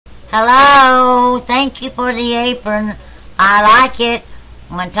Hello, thank you for the apron. I like it.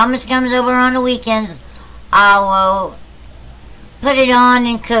 When Thomas comes over on the weekends, I will put it on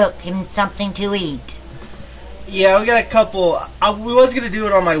and cook him something to eat. Yeah, we got a couple. We was going to do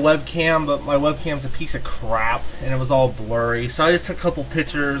it on my webcam, but my webcam's a piece of crap, and it was all blurry. So I just took a couple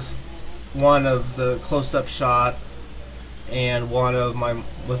pictures, one of the close-up shot, and one of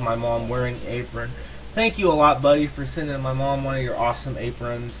with my mom wearing the apron. Thank you a lot, buddy, for sending my mom one of your awesome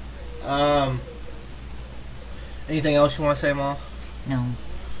aprons. Anything else you want to say, Mom? No.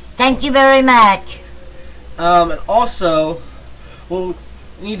 Thank you very much. And also, well,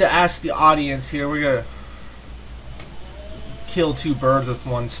 we need to ask the audience here. We're going to kill two birds with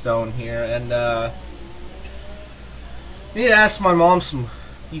one stone here. And we need to ask my mom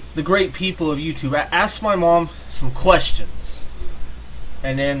the great people of YouTube, ask my mom some questions.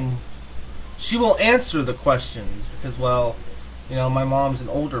 And then she will answer the questions because, well, you know, my mom's an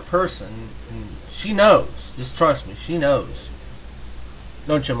older person and she knows. Just trust me, she knows.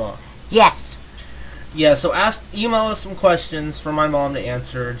 Don't you, Mom? Yes. Yeah, so email us some questions for my mom to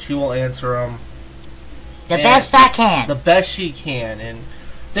answer, and she will answer them The best I can. the best she can. And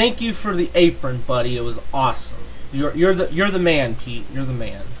thank you for the apron, buddy. It was awesome. You're the man, Pete. You're the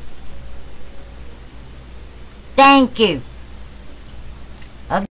man. Thank you.